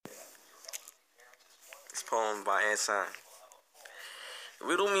Poem by Anton.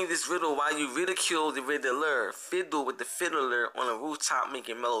 Riddle me this riddle while you ridicule the riddler. Fiddle with the fiddler on a rooftop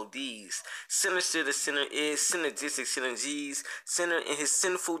making melodies. Sinister the sinner is, synergistic synergies. Sinner in his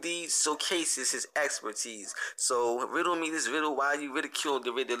sinful deeds showcases his expertise. So riddle me this riddle while you ridicule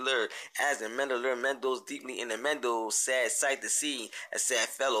the riddler. As the meddler meddles deeply in the meadows. Sad sight to see, a sad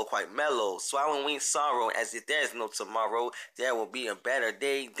fellow quite mellow. Swallowing sorrow as if there's no tomorrow. There will be a better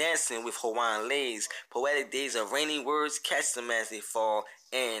day, dancing with Hawaiian lays. Poetic days of rainy words, catch them as they fall.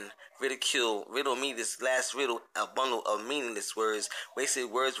 And riddle me this last riddle, a bundle of meaningless words. Wasted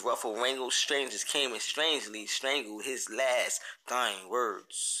words, ruffle wrangle, strangers came and strangely strangled his last dying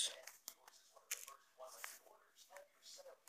words.